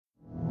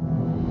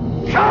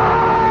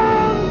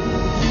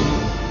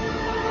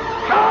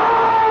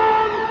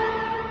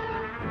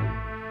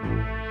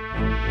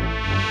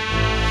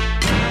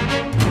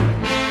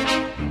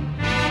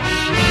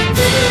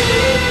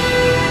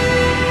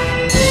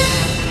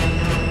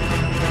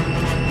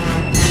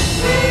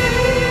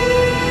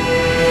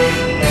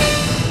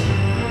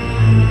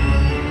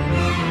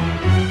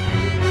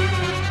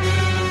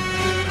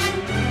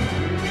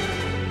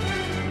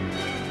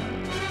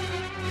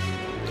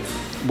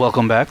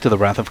Welcome back to the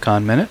Wrath of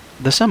Khan Minute,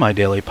 the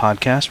semi-daily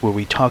podcast where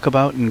we talk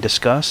about and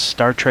discuss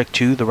Star Trek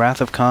II, The Wrath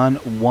of Khan,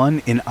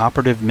 one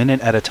inoperative minute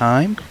at a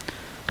time.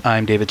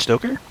 I'm David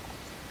Stoker.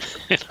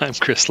 And I'm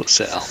Chris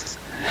LaSalle.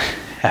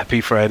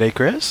 Happy Friday,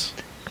 Chris.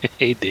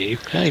 Hey,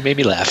 Dave. You made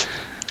me laugh.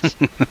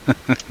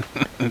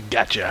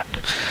 Gotcha.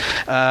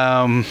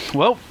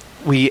 Well,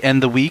 we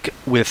end the week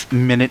with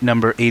minute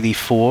number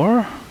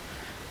 84.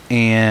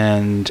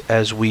 And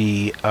as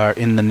we are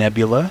in the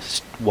nebula,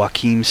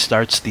 Joaquin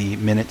starts the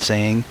minute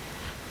saying,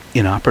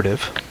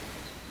 inoperative.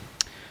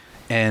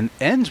 And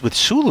ends with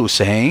Sulu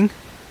saying,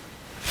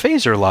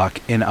 phaser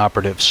lock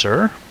inoperative,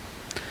 sir.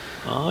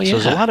 Oh, yeah. So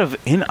there's a lot of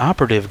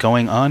inoperative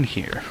going on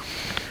here.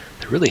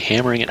 They're really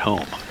hammering it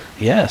home.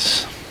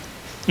 Yes.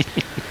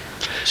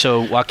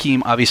 So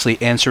Joaquin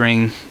obviously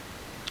answering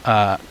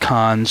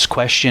Khan's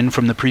question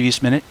from the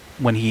previous minute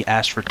when he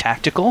asked for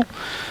tactical.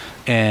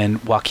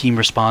 And Joaquin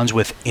responds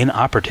with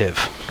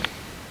inoperative.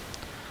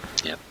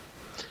 Yep.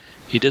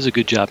 He does a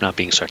good job not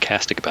being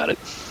sarcastic about it.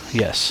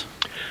 Yes.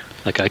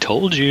 Like I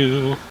told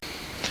you.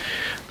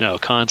 No,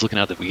 Khan's looking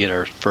out that we get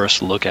our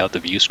first look out the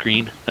view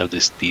screen of the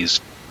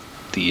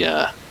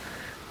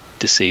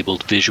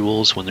disabled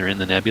visuals when they're in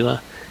the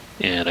nebula.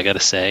 And I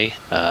gotta say,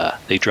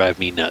 they drive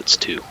me nuts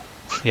too.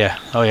 Yeah.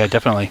 Oh yeah,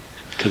 definitely.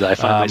 Because I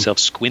find myself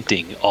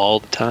squinting all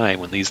the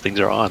time when these things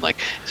are on. Like,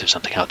 is there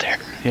something out there?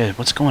 Yeah,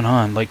 what's going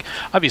on? Like,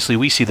 obviously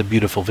we see the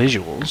beautiful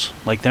visuals.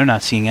 Like, they're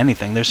not seeing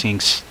anything. They're seeing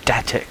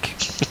static.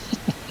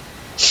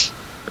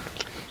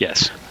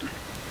 Yes.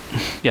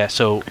 Yeah,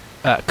 so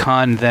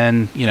Khan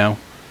then,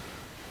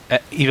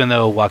 even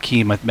though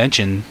Joaquin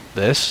mentioned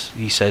this,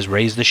 he says,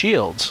 raise the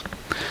shields.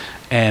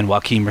 And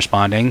Joaquin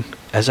responding,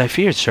 as I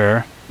feared,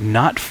 sir,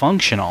 not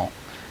functional.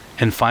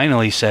 And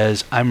finally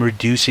says, I'm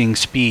reducing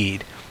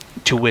speed.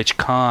 To which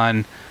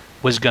Khan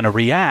was going to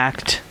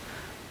react,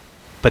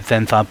 but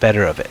then thought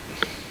better of it.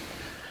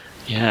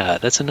 Yeah,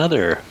 that's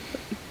another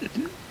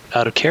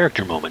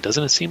out-of-character moment,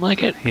 doesn't it seem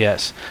like it?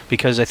 Yes,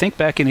 because I think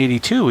back in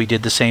 82, we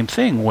did the same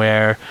thing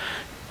where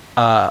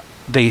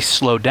they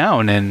slowed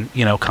down and,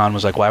 Khan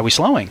was like, why are we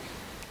slowing?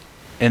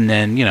 And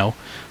then,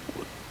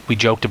 we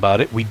joked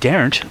about it. We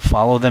daren't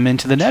follow them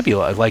into the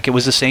nebula. Like,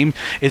 it's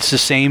the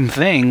same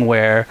thing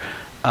where...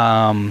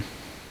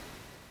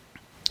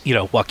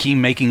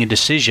 Joaquin making a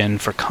decision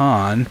for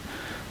Khan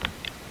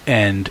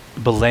and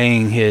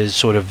belaying his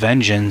sort of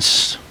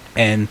vengeance,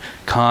 and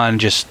Khan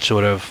just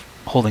sort of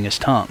holding his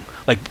tongue.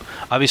 Like,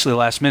 obviously, the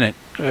last minute,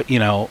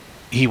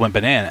 he went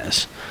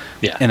bananas.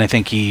 Yeah. And I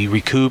think he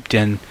recouped,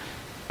 and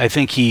I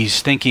think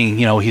he's thinking,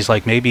 he's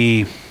like,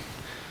 maybe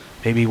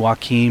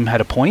Joaquin had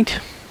a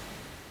point.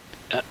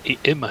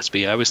 It must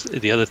be.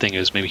 The other thing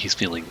is maybe he's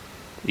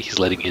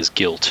letting his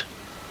guilt,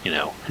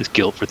 his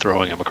guilt for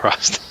throwing him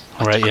across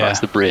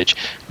the bridge.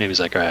 Maybe he's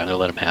like, all right, I'm going to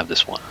let him have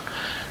this one.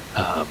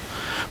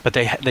 But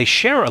they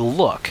share a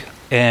look,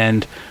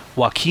 and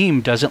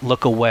Joaquin doesn't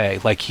look away.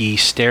 Like, he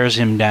stares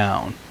him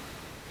down.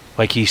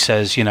 Like, he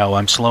says,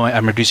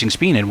 I'm reducing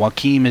speed. And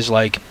Joaquin is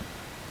like,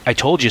 I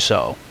told you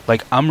so.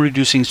 Like, I'm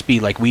reducing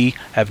speed. Like, we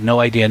have no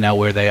idea now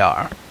where they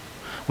are.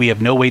 We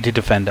have no way to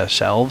defend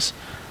ourselves.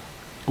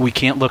 We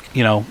can't look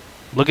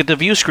at the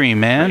view screen,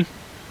 man. Right.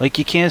 Like,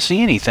 you can't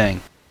see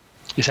anything.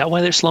 Is that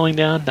why they're slowing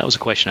down? That was a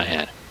question I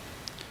had.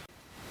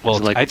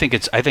 Well, I think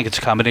it's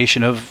a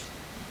combination of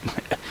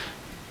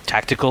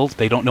tactical.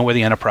 They don't know where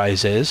the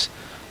Enterprise is.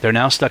 They're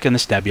now stuck in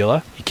this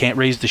nebula. You can't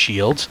raise the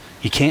shields.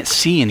 You can't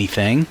see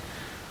anything.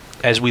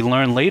 As we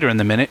learn later in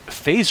the minute,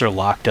 phaser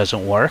lock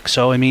doesn't work.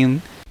 So,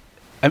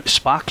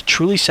 Spock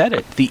truly said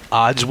it. The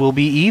odds will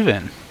be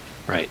even.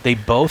 Right. They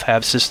both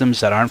have systems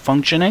that aren't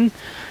functioning,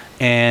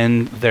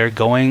 and they're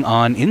going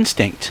on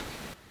instinct.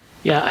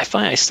 Yeah,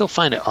 I still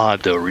find it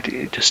odd, though.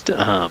 Just,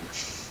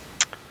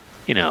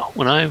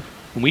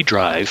 when we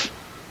drive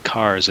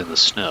cars in the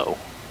snow,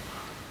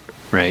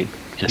 right,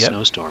 in a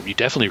snowstorm, you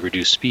definitely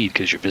reduce speed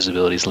because your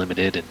visibility is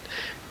limited,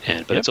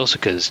 but it's also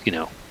because, I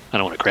don't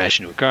want to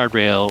crash into a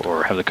guardrail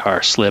or have the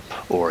car slip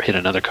or hit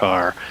another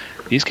car.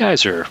 These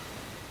guys are...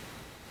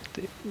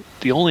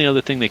 The only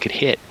other thing they could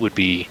hit would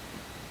be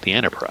the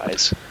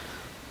Enterprise.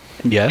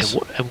 Yes.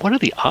 And what are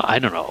the... I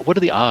don't know. What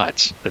are the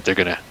odds that they're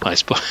going to... I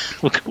suppose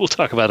we'll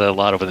talk about it a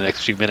lot over the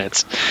next few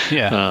minutes.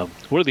 Yeah.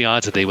 What are the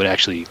odds that they would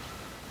actually...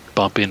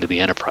 bump into the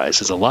Enterprise?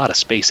 There's a lot of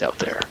space out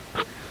there.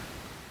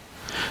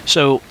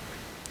 So,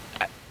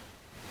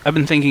 I've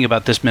been thinking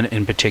about this minute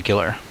in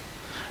particular,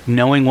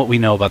 knowing what we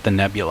know about the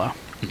nebula.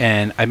 Mm-hmm.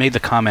 And I made the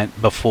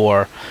comment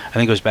before, I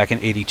think it was back in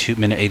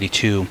minute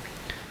 82,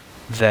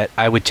 that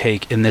I would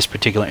take, in this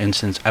particular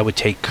instance, I would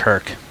take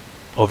Kirk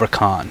over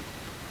Khan.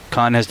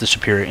 Khan has the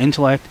superior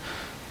intellect,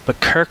 but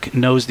Kirk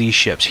knows these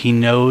ships. He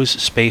knows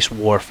space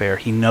warfare.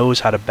 He knows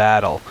how to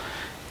battle.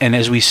 And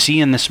as we see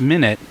in this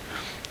minute,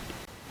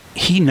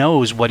 he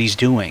knows what he's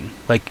doing.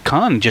 Like,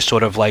 Khan just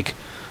sort of like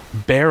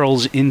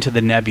barrels into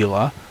the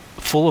nebula,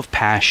 full of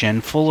passion,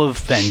 full of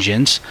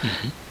vengeance,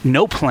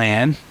 no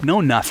plan,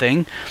 no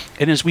nothing.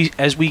 And as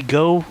we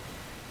go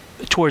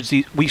towards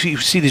we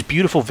see these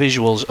beautiful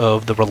visuals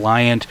of the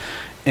Reliant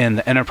and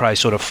the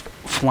Enterprise sort of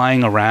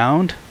flying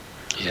around.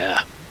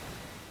 Yeah.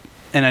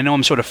 And I know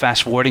I'm sort of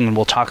fast forwarding, and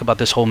we'll talk about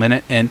this whole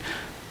minute. And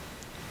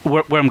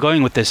where I'm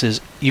going with this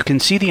is you can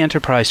see the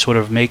Enterprise sort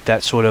of make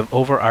that sort of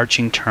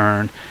overarching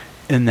turn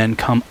and then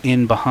come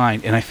in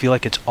behind. And I feel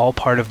like it's all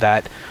part of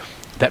that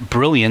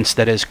brilliance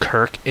that is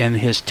Kirk and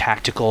his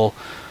tactical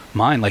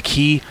mind. Like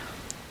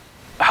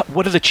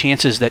what are the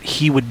chances that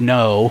he would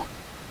know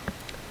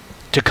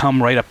to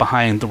come right up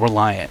behind the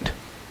Reliant?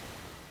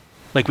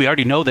 Like, we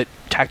already know that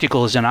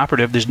tactical is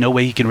inoperative. There's no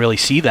way he can really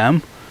see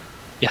them.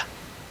 Yeah.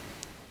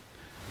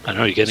 I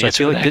know, you get an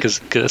answer to that, because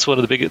that's one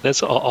of the biggest,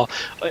 that's all,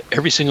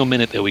 every single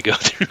minute that we go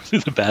through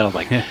the battle, I'm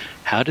like,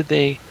 how did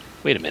they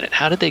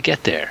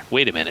get there?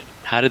 Wait a minute,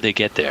 how did they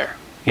get there?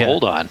 Yeah.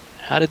 Hold on,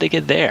 how did they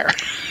get there?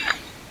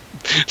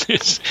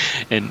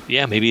 And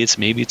yeah, maybe it's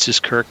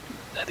just Kirk.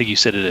 I think you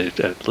said it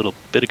a little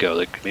bit ago,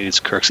 like maybe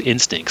it's Kirk's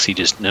instincts. He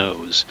just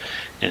knows.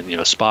 And,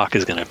 Spock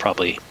is going to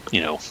probably,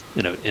 in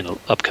an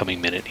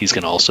upcoming minute, he's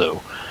going to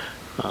also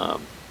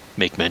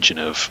make mention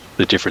of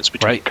the difference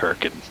between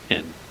Kirk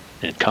and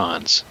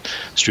Khan's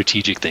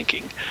strategic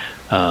thinking.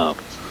 But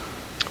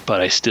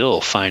I still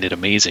find it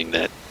amazing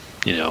that,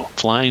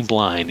 flying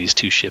blind, these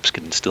two ships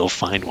can still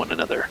find one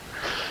another.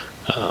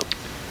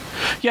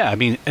 Yeah, I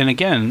mean, and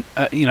again,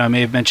 I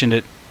may have mentioned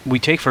it, we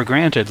take for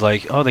granted,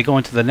 like, oh, they go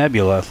into the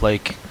nebula.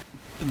 Like,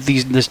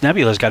 this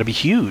nebula's got to be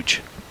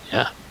huge.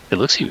 Yeah, it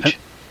looks huge.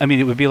 I mean,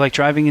 it would be like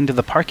driving into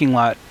the parking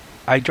lot.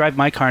 I drive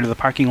my car into the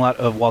parking lot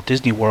of Walt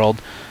Disney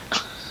World,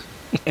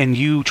 and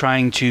you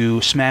trying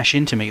to smash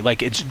into me.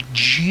 Like, it's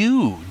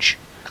huge.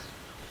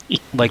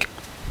 Like,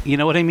 you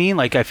know what I mean?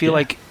 Like, I feel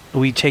like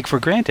we take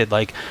for granted.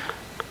 Like,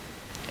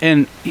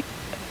 and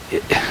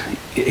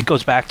it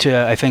goes back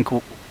to, I think,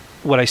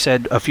 what I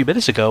said a few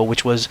minutes ago,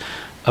 which was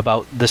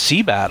about the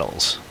sea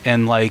battles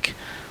and like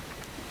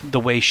the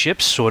way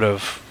ships sort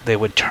of, they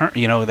would turn,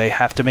 they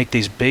have to make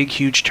these big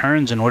huge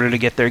turns in order to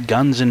get their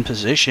guns in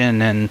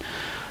position. And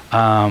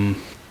I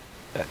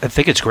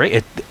think it's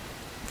great.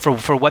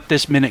 For what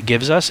this minute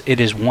gives us, it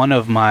is one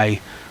of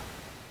my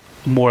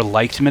more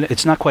liked minute.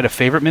 It's not quite a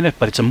favorite minute,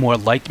 but it's a more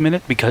liked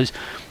minute because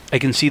I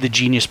can see the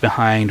genius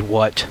behind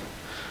what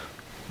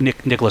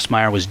Nicholas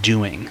Meyer was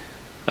doing.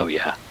 Oh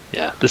yeah.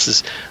 Yeah,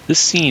 this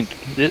scene,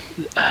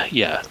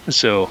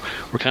 so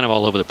we're kind of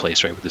all over the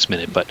place, right, with this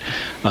minute, but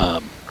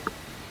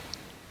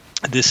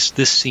this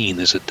scene,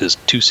 there's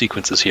two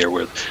sequences here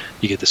where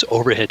you get this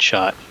overhead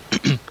shot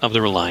of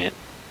the Reliant,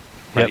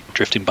 right,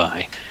 drifting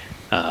by.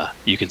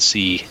 You can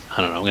see,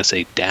 I don't know, I'm going to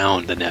say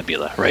down the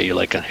nebula, right? You're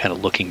like kind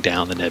of looking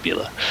down the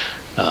nebula,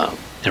 and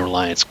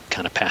Reliant's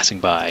kind of passing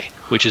by,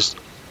 which is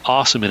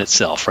awesome in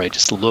itself, right?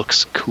 Just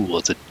looks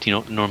cool. You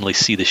don't normally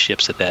see the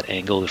ships at that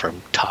angle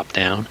from top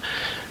down.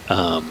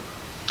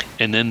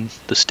 And then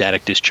the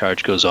static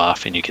discharge goes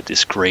off, and you get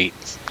this great,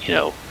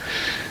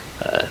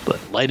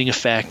 lighting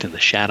effect, and the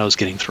shadows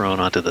getting thrown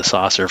onto the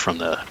saucer from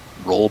the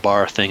roll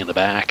bar thing in the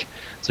back.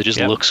 So it just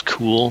looks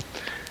cool.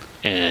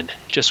 And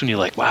just when you're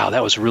like, wow,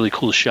 that was a really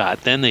cool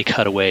shot, then they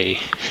cut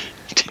away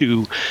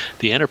to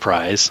the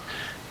Enterprise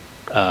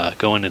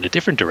going in a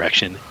different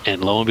direction,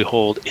 and lo and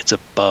behold, it's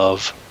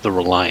above the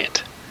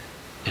Reliant.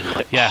 And I'm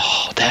like,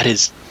 oh, that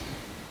is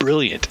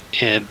brilliant.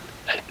 And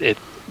I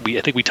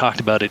think we talked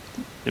about it.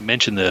 I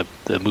mentioned the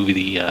movie,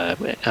 the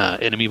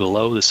Enemy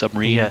Below, the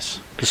submarine. Yes,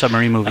 the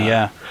submarine movie.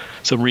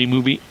 Submarine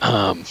movie.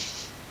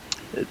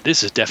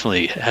 This is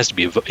definitely has to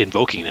be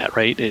invoking that,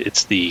 right?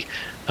 It's the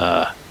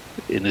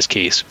in this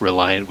case,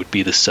 Reliant would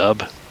be the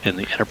sub, and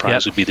the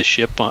Enterprise would be the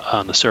ship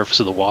on the surface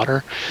of the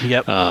water.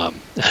 Yep. I'm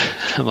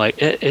like,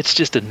 it's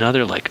just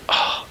another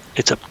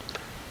it's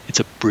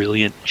a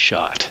brilliant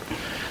shot.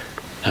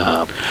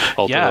 And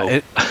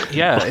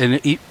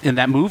in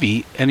that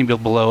movie, Enemy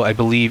Below, I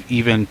believe,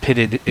 even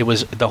pitted. It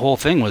was the whole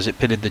thing was it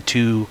pitted the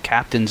two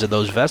captains of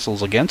those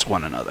vessels against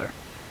one another.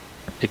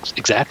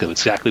 Exactly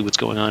what's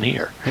going on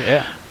here.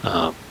 Yeah.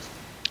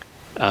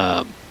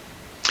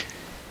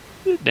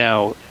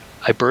 Now,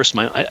 I burst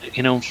my.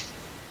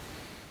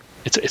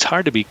 It's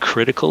hard to be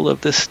critical of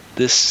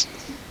this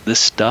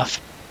stuff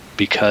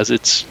because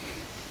it's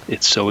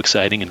so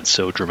exciting and it's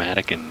so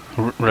dramatic and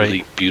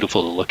really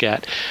beautiful to look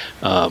at.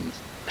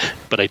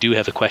 But I do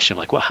have the question,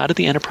 like, well, how did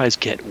the Enterprise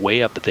get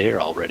way up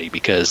there already?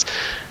 Because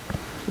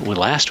when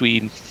last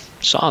we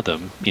saw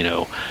them,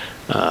 the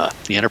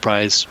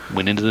Enterprise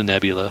went into the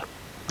nebula,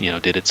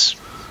 did its,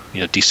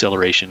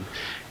 deceleration,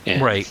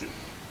 and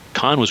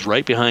Khan was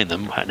right behind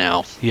them.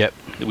 Now,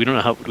 we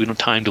don't know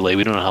time delay.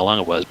 We don't know how long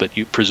it was, but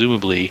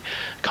presumably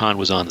Khan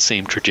was on the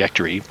same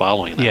trajectory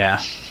following them.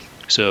 Yeah.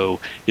 So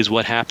is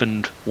what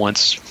happened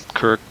once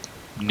Kirk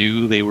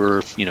knew they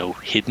were,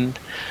 hidden?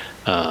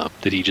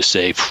 Did he just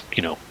say,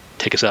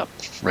 take us up,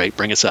 right?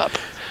 Bring us up.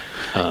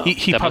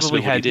 He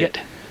probably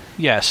had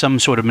some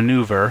sort of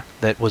maneuver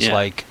that was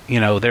like,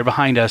 they're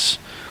behind us,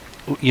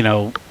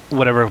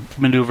 whatever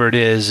maneuver it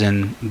is,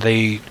 and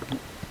they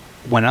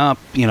went up,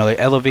 they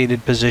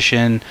elevated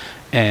position,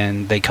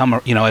 and they come,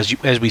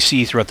 as we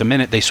see throughout the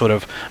minute, they sort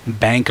of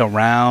bank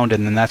around,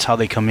 and then that's how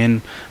they come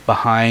in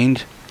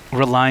behind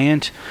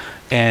Reliant.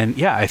 And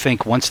I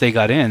think once they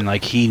got in,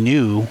 like, he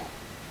knew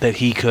that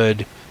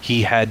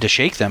he had to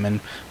shake them, and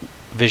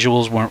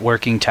visuals weren't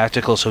working,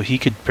 tactical, so he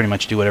could pretty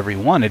much do whatever he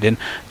wanted. And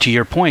to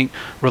your point,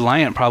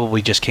 Reliant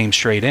probably just came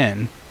straight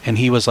in, and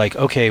he was like,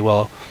 okay,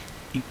 well,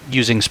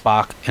 using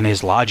Spock and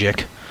his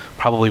logic,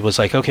 probably was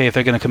like, okay, if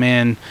they're going to come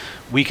in,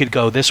 we could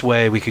go this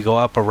way, we could go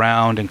up,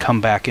 around, and come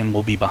back, and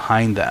we'll be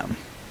behind them.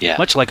 Yeah.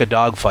 Much like a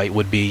dogfight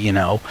would be,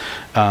 with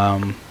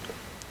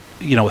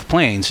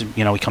planes.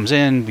 He comes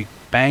in, we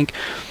bank.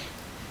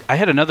 I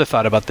had another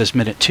thought about this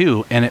minute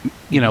too, and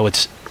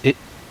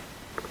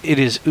it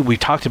is. We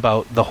talked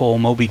about the whole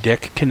Moby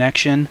Dick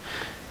connection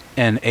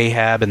and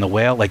Ahab and the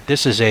whale. Like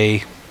this is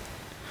the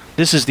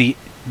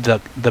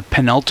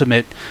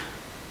penultimate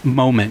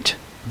moment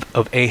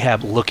of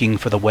Ahab looking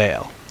for the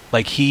whale.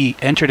 Like he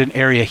entered an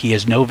area he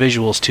has no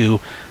visuals to,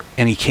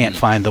 and he can't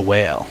find the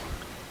whale.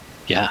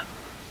 Yeah.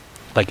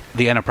 Like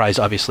the Enterprise,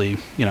 obviously,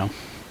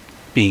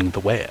 being the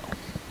whale.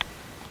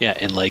 Yeah,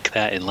 and like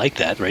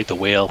that, right? The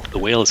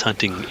whale is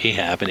hunting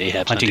Ahab, and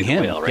Ahab's hunting him,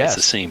 the whale, right? yes.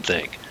 It's the same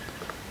thing.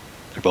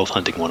 They're both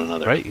hunting one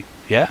another. Right,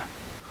 yeah.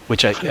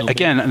 Which I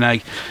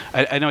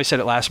know I said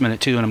it last minute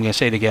too, and I'm going to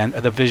say it again.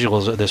 The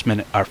visuals of this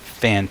minute are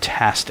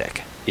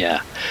fantastic.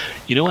 Yeah.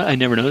 You know what I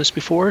never noticed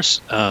before?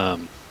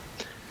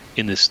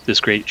 In this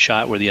great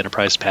shot where the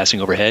Enterprise is passing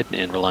overhead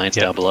and Reliance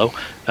down below,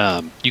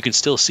 you can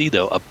still see,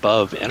 though,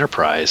 above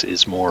Enterprise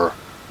is more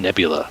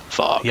nebula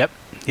fog. Yep.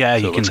 Yeah,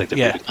 so it looks like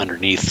they're moving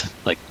underneath,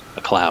 like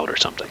a cloud or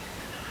something.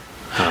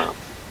 So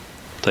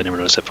I never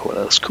noticed that before.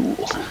 That was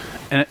cool.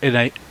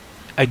 And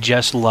I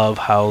just love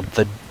how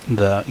the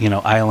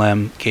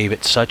ILM gave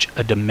it such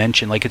a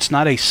dimension. Like it's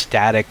not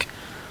static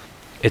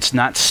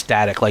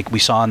like we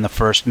saw in the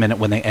first minute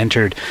when they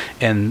entered,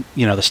 and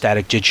the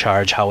static did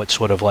charge, how it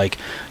sort of like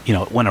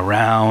it went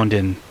around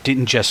and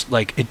didn't just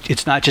like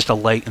it's not just a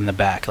light in the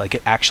back, like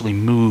it actually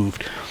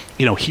moved.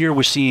 Here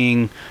we're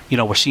seeing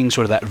sort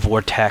of that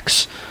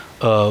vortex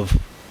of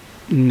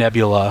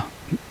nebulae,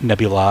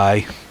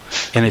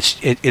 and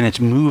it's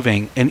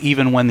moving. And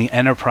even when the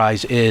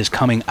Enterprise is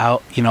coming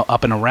out,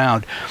 up and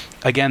around,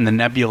 again the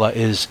nebula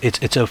is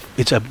it's a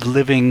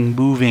living,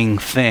 moving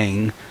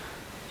thing.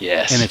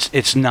 Yes. And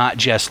it's not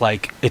just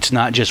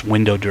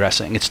window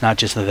dressing. It's not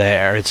just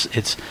there.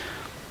 It's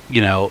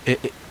and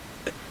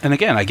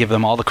again, I give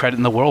them all the credit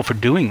in the world for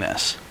doing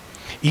this.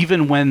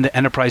 Even when the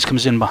Enterprise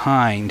comes in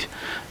behind,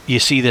 you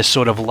see this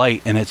sort of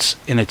light, and it's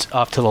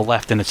off to the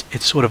left, and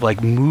it's sort of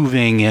like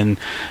moving and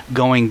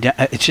going down.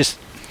 It's just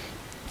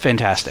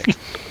fantastic.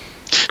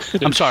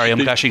 I'm sorry,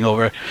 I'm gushing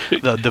over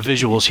the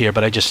visuals here,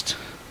 but I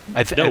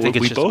think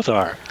we both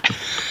are.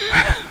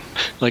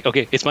 Like,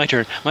 okay, it's my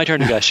turn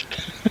to gush.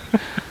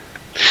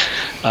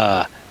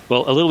 Well,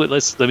 a little bit.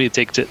 Let me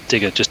take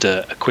just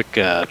a quick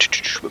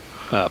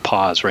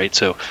pause, right?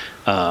 So,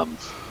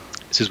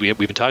 since we've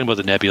been talking about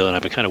the nebula, and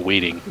I've been kind of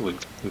waiting.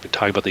 We've been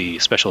talking about the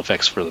special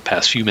effects for the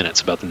past few minutes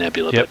about the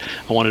nebula, yep. But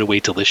I wanted to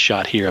wait till this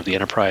shot here of the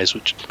Enterprise,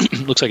 which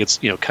looks like it's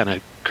kind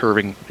of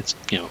curving. It's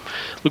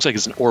looks like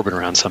it's an orbit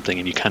around something,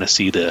 and you kind of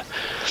see the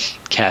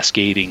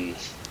cascading.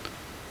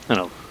 I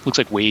don't know. Looks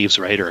like waves,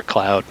 right, or a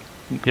cloud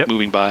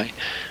moving by.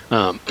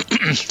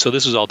 So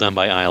this was all done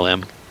by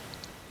ILM,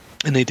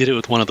 and they did it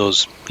with one of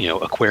those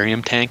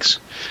aquarium tanks.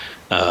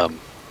 And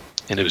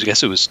it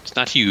was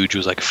not huge. It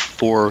was like a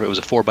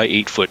 4 by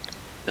 8 foot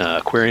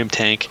aquarium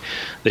tank.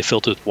 They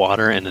filled it with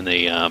water, and then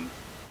they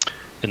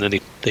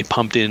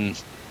pumped in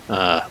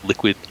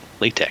liquid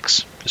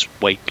latex, just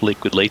white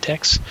liquid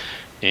latex,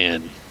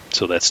 and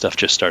so that stuff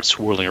just starts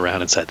swirling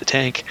around inside the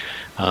tank,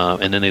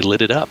 and then they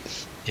lit it up,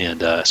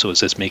 and so it's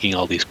just making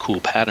all these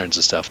cool patterns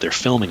and stuff. They're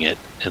filming it,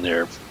 and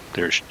they're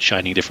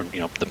shining different,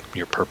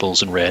 your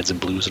purples and reds and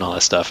blues and all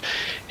that stuff,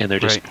 and they're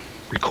just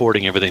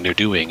recording everything they're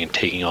doing and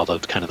taking all the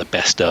kind of the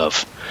best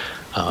of,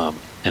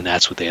 and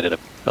that's what they ended up.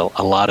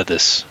 A lot of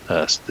this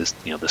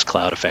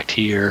cloud effect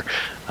here,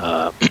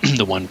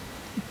 the one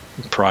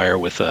prior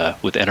with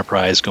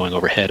Enterprise going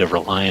overhead of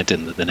Reliant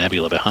and the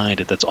nebula behind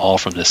it. That's all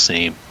from this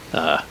same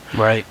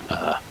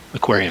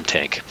aquarium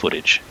tank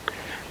footage,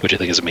 which I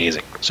think is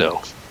amazing.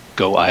 So,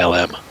 go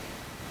ILM.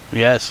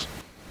 Yes.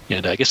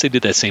 And I guess they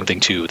did that same thing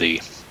too.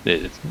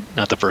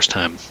 Not the first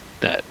time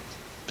that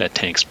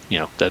tanks,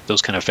 that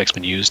those kind of effects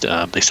been used.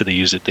 They said they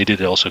used it. They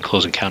did it also in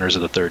Close Encounters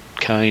of the Third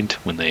Kind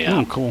when they.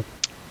 Cool.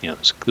 There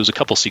was a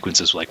couple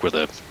sequences like where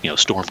the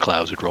storm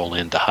clouds would roll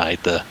in to hide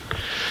the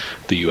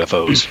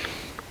UFOs,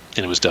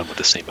 and it was done with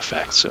the same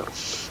effect.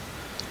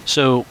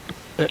 So,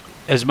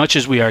 as much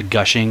as we are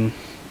gushing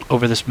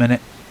over this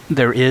minute,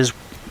 there is,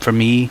 for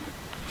me,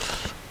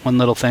 one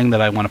little thing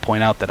that I want to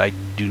point out that I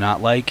do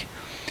not like.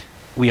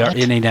 We are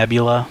in a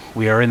nebula.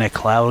 We are in a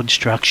cloud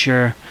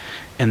structure,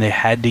 and they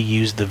had to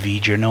use the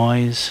V'ger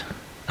noise.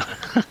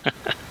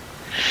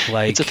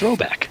 It's a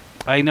throwback.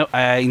 I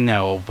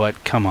know,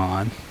 but come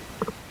on.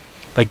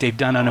 Like, they've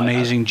done an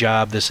amazing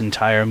job this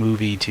entire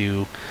movie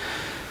to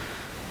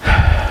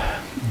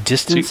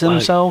distance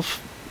themselves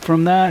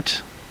from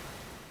that.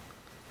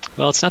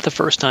 Well, it's not the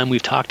first time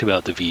we've talked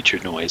about the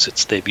V'ger noise.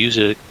 They've used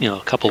it, a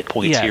couple of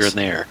points here and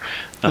there.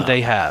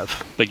 They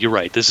have. But you're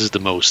right. This is the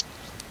most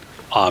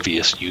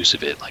obvious use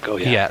of it. Like, oh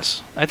yeah.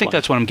 Yes, I think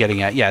that's what I'm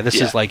getting at. Yeah, this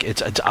is like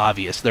it's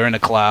obvious. They're in a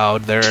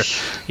cloud. They're,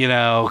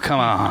 come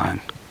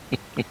on.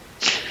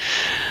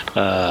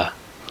 Well,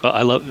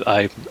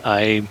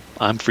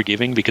 I'm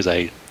forgiving because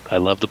I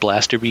love the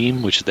blaster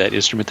beam, which is that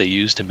instrument they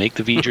use to make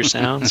the V'ger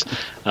sounds.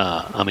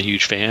 I'm a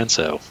huge fan,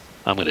 so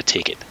I'm going to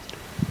take it.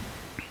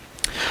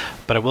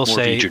 But I will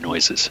say, V'ger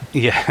noises.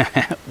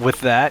 Yeah,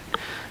 with that,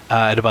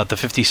 at about the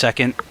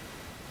 50-second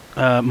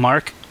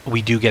mark,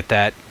 we do get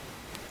that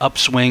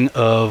upswing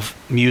of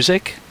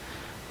music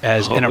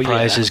as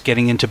Enterprise is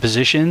getting into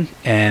position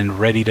and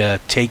ready to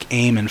take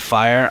aim and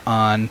fire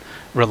on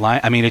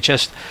Reliant. I mean, it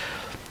just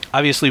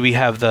obviously we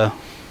have the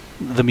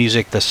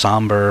music, the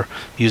somber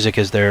music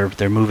as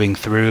they're moving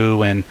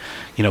through and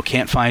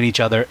can't find each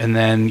other, and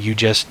then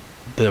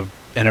the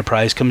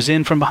Enterprise comes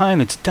in from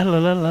behind. It's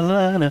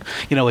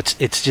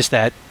it's just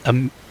that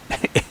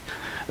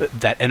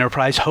that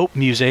Enterprise hope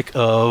music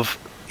of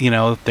they're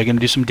going to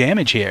do some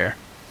damage here.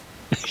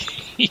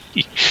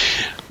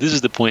 This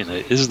is the point in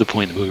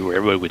the movie where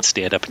everybody would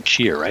stand up and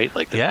cheer, right?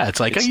 Like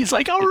he's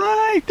like, all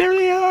right, there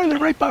they are. They're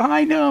right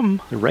behind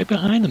him. They're right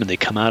behind them, and they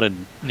come out of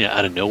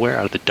nowhere,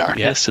 out of the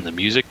darkness, and the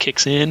music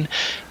kicks in.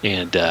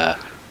 And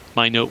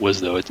my note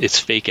was, though, it's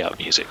fake out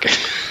music,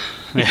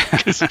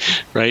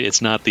 right?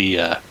 It's not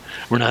the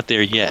we're not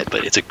there yet,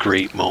 but it's a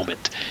great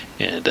moment.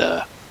 And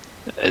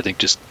I think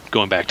just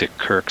going back to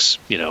Kirk's,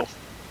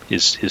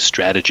 his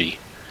strategy.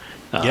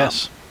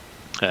 Yes.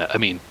 I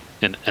mean.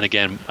 And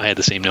again, I had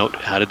the same note.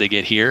 How did they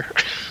get here?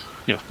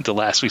 The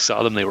last we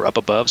saw them, they were up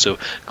above, so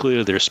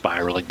clearly they're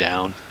spiraling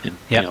down and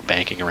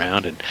banking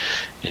around, and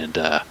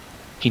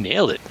he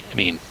nailed it. I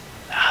mean,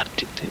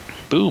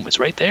 boom, it's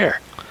right there.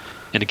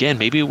 And again,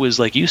 maybe it was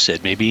like you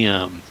said. Maybe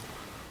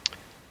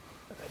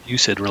you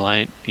said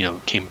Reliant,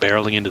 came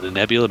barreling into the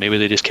nebula. Maybe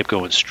they just kept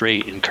going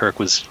straight, and Kirk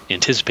was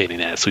anticipating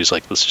that. So he's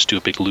like, let's just do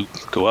a big loop,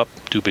 go up,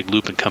 do a big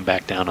loop, and come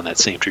back down on that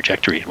same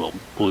trajectory, and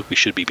we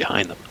should be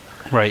behind them.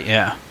 Right.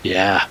 Yeah.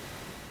 Yeah.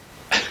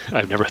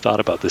 I've never thought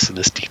about this in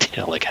this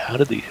detail. Like, how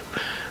did the?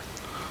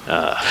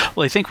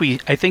 Well, I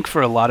think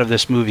for a lot of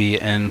this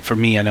movie, and for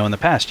me, I know in the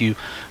past, you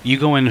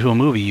go into a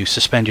movie, you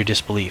suspend your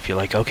disbelief. You're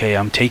like, okay,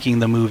 I'm taking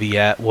the movie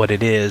at what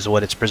it is,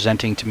 what it's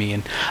presenting to me,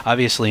 and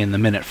obviously in the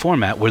minute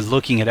format, we're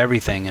looking at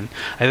everything. And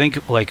I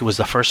think like it was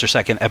the first or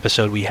second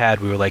episode we had,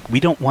 we were like,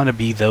 we don't want to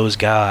be those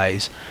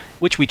guys,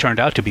 which we turned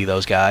out to be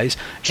those guys,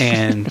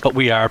 but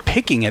we are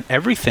picking at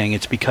everything.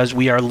 It's because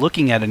we are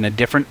looking at it in a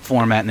different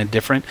format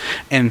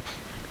and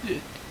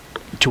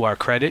to our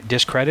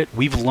discredit,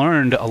 we've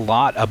learned a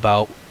lot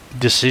about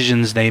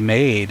decisions they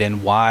made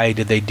and why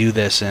did they do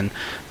this and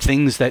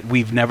things that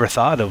we've never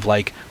thought of,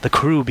 like the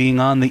crew being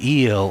on the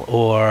eel,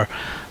 or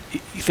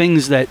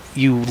things that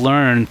you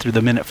learn through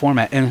the minute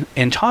format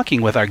and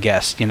talking with our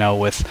guests,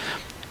 with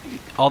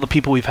all the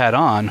people we've had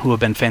on who have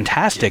been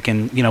fantastic,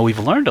 and we've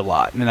learned a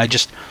lot, and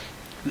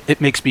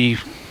it makes me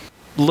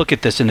look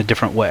at this in a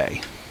different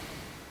way.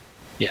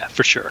 Yeah,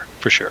 for sure.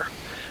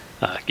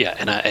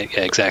 And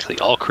exactly,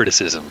 all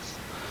criticism,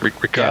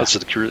 regardless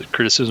of the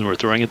criticism we're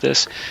throwing at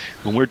this,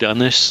 when we're done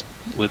this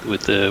with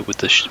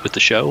the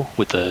show,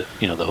 with the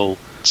the whole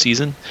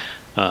season,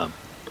 I'm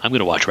going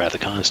to watch Wrath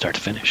of Khan start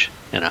to finish,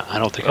 and I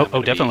don't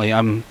think. Definitely.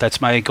 That's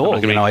my goal.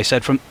 I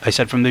said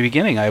from the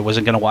beginning I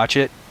wasn't going to watch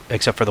it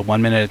except for the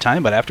 1 minute at a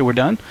time, but after we're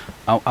done,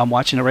 I'm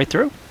watching it right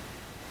through.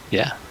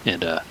 Yeah,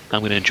 and I'm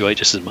going to enjoy it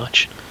just as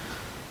much.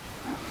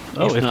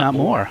 If not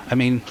more. I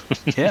mean,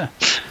 yeah.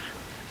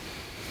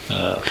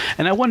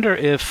 And I wonder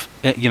if,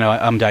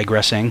 I'm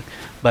digressing,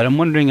 but I'm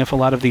wondering if a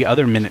lot of the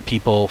other Minute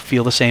people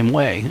feel the same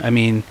way. I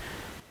mean,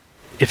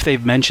 if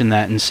they've mentioned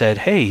that and said,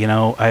 hey,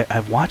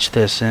 I've watched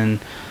this and,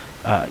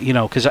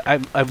 because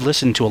I've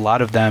listened to a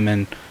lot of them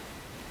and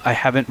I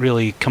haven't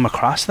really come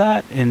across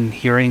that in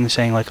hearing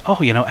saying like,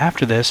 oh,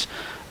 after this,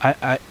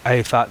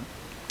 I thought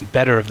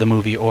better of the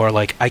movie, or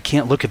like, I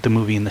can't look at the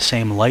movie in the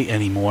same light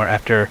anymore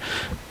after,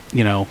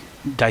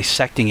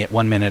 dissecting it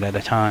 1 minute at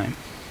a time.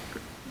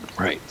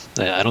 Right.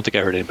 I don't think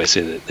I heard anybody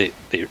say that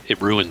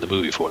it ruined the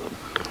movie for them.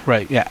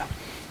 Right, yeah.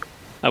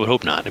 I would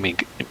hope not. I mean,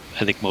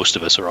 I think most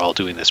of us are all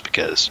doing this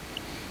because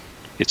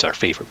it's our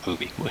favorite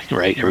movie,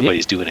 right?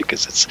 Everybody's doing it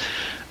because it's,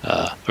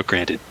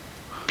 granted,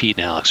 Pete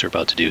and Alex are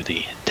about to do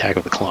the Attack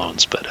of the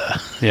Clones, but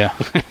yeah.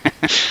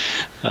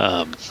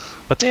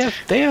 But they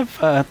have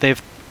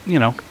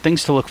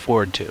things to look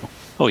forward to.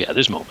 Oh yeah,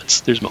 there's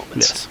moments.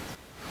 Yes.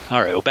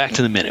 All right, well, back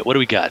to the minute. What do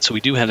we got? So we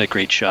do have that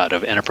great shot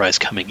of Enterprise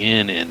coming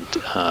in and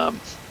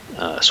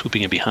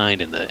swooping in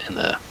behind, and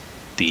the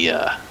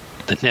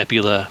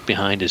nebula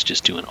behind is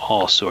just doing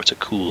all sorts of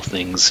cool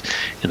things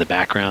in the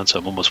background. So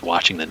I'm almost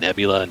watching the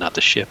nebula, not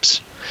the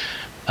ships.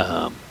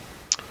 And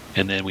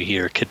then we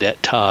hear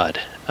Cadet Todd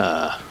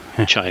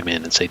chime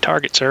in and say,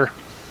 "Target, sir."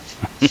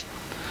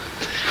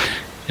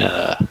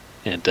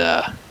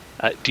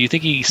 Do you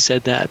think he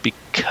said that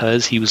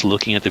because he was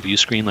looking at the view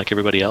screen like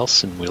everybody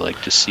else, and we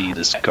just see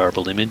this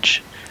garbled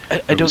image? I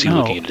don't know. Was he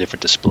looking at a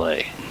different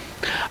display?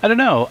 I don't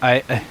know.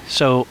 I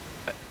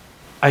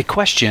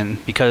question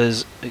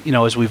because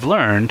as we've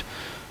learned,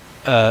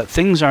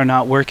 things are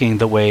not working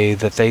the way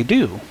that they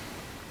do.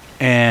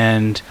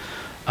 And,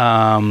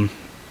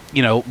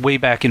 way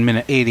back in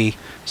minute 80,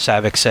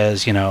 Saavik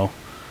says,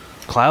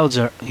 clouds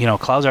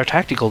are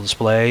tactical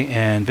display,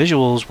 and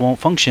visuals won't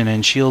function,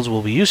 and shields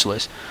will be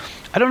useless.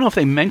 I don't know if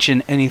they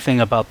mention anything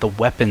about the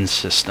weapons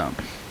system.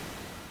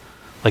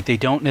 Like, they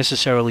don't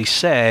necessarily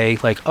say,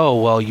 like,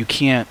 oh, well, you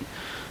can't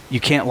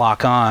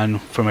lock on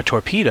from a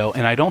torpedo,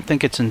 and I don't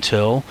think it's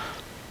until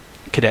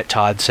Cadet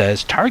Todd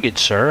says, "Target,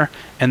 sir,"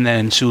 and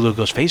then Sulu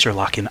goes, "Phaser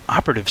lock in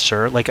operative,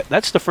 sir." Like,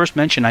 that's the first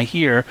mention I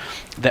hear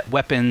that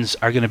weapons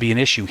are going to be an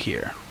issue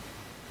here.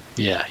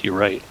 Yeah, you're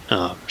right.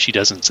 She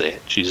doesn't say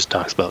it. She just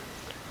talks about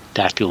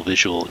tactical,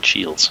 visual, and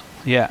shields.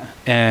 Yeah,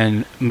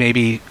 and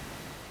maybe,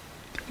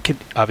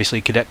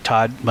 obviously, Cadet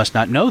Todd must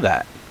not know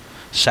that.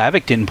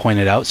 Saavik didn't point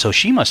it out, so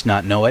she must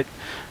not know it.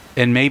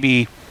 And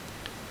maybe,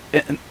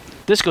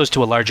 this goes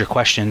to a larger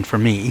question for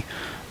me,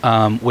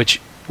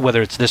 which,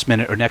 whether it's this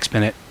minute or next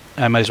minute,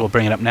 I might as well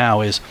bring it up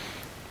now, is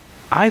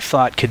I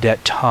thought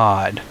Cadet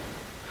Todd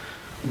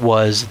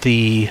was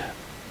the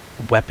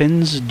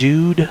weapons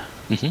dude.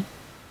 Mm-hmm.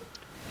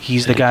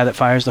 He's the guy that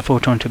fires the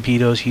photon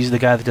torpedoes. He's the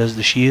guy that does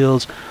the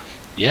shields.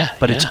 Yeah.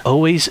 But it's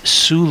always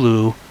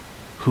Sulu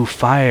who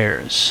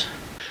fires.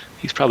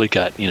 He's probably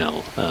got,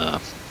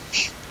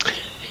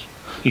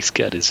 he's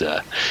got his,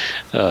 I'm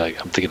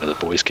thinking of the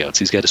Boy Scouts.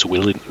 He's got his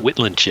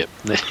Whitland chip.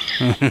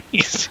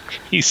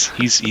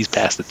 he's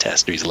passed the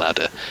test, or he's allowed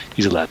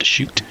to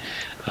shoot.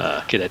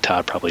 Cadet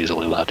Todd probably is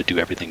only allowed to do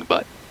everything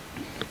but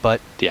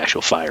the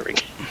actual firing.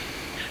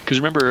 Because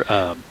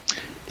remember,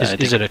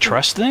 is it a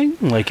trust thing?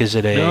 Like, is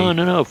it a...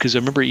 No. Because I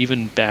remember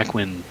even back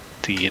when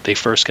they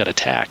first got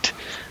attacked.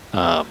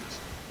 Sulu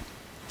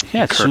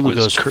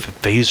goes,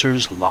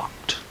 "Phasers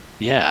locked."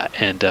 Yeah,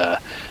 and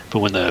but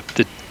when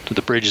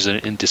the bridge is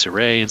in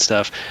disarray and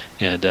stuff,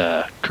 and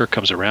Kirk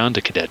comes around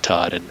to Cadet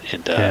Todd,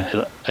 and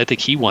I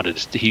think he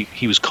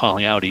was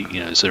calling out,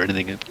 is there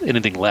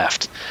anything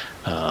left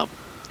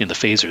in the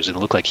phasers, and it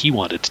looked like he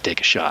wanted to take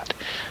a shot.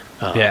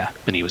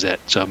 And he was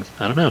so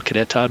I don't know.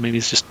 Cadet Todd maybe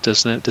just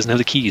doesn't have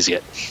the keys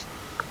yet.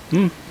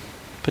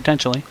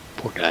 Potentially.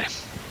 Poor guy.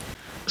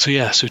 So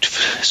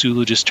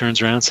Sulu just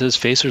turns around and says,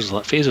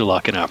 "Phaser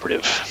lock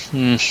inoperative."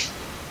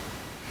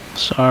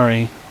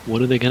 Sorry.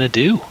 What are they gonna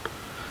do?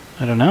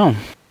 I don't know.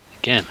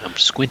 Again, I'm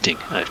squinting.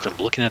 I'm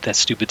looking at that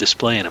stupid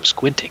display, and I'm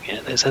squinting.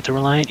 Is that the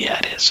Reliant? Yeah,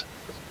 it is.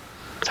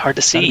 It's hard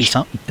to see.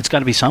 It's got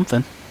to be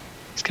something.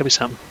 It's got to be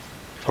something.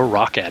 Throw a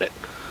rock at it.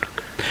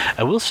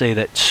 I will say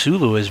that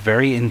Sulu is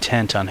very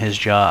intent on his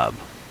job.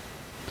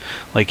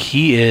 Like,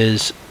 he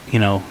is,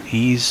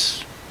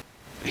 he's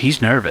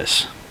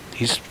nervous.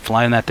 He's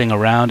flying that thing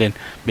around, and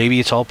maybe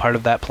it's all part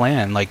of that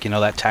plan, like,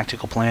 that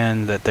tactical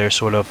plan that they're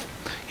sort of,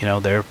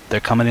 they're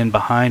coming in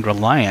behind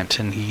Reliant,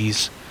 and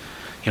he's,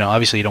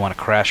 obviously you don't want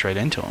to crash right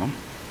into him.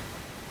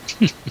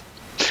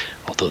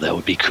 Although that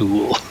would be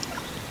cool.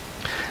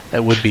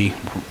 That would be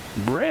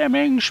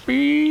ramming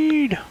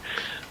speed.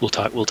 We'll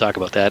talk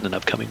about that in an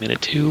upcoming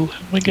minute too.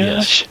 Oh my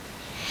gosh. Yes.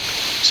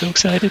 So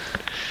excited.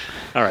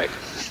 All right.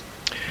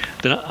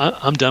 Then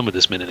I'm done with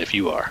this minute if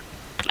you are.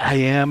 I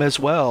am as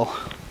well.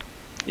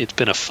 It's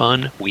been a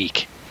fun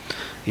week.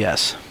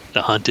 Yes.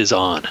 The hunt is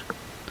on.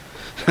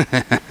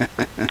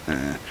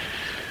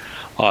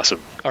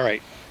 Awesome. All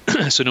right.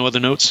 So no other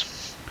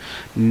notes?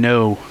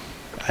 No.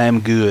 I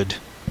am good.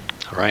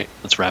 All right.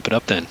 Let's wrap it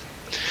up then.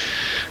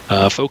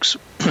 Folks,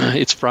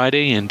 it's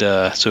Friday, and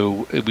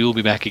so we will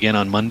be back again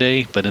on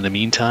Monday. But in the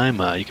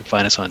meantime, you can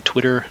find us on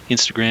Twitter,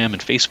 Instagram,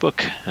 and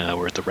Facebook.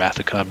 We're at the Wrath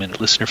of Khan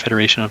Minute Listener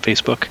Federation on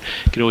Facebook.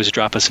 You can always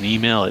drop us an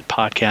email at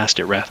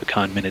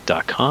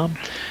podcast@wrathofkhanminute.com.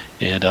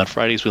 And on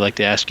Fridays, we like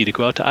to ask you to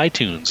go out to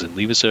iTunes and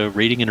leave us a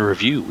rating and a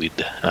review.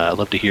 We'd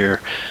love to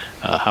hear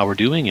how we're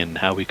doing and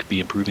how we could be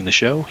improving the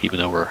show, even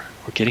though we're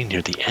getting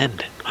near the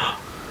end.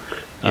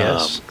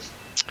 Yes.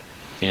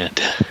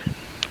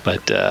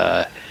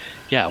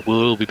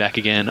 We'll be back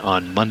again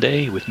on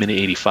Monday with Minute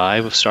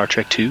 85 of Star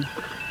Trek II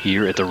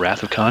here at the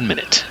Wrath of Khan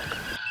Minute.